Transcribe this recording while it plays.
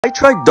I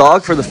tried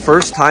dog for the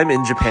first time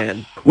in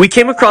Japan. We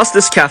came across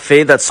this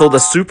cafe that sold a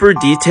super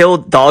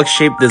detailed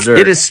dog-shaped dessert.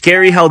 It is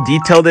scary how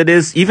detailed it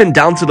is, even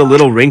down to the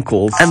little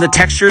wrinkles. And the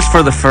textures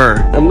for the fur.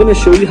 I'm gonna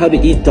show you how to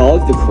eat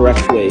dog the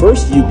correct way.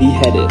 First, you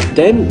behead it.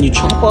 Then, you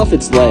chop off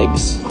its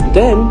legs.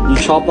 Then, you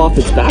chop off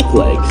its back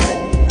legs.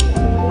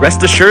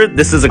 Rest assured,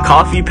 this is a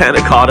coffee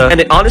panna cotta,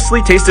 and it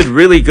honestly tasted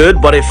really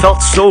good, but it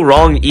felt so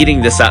wrong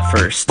eating this at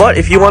first. But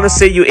if you want to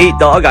say you ate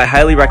dog, I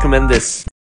highly recommend this.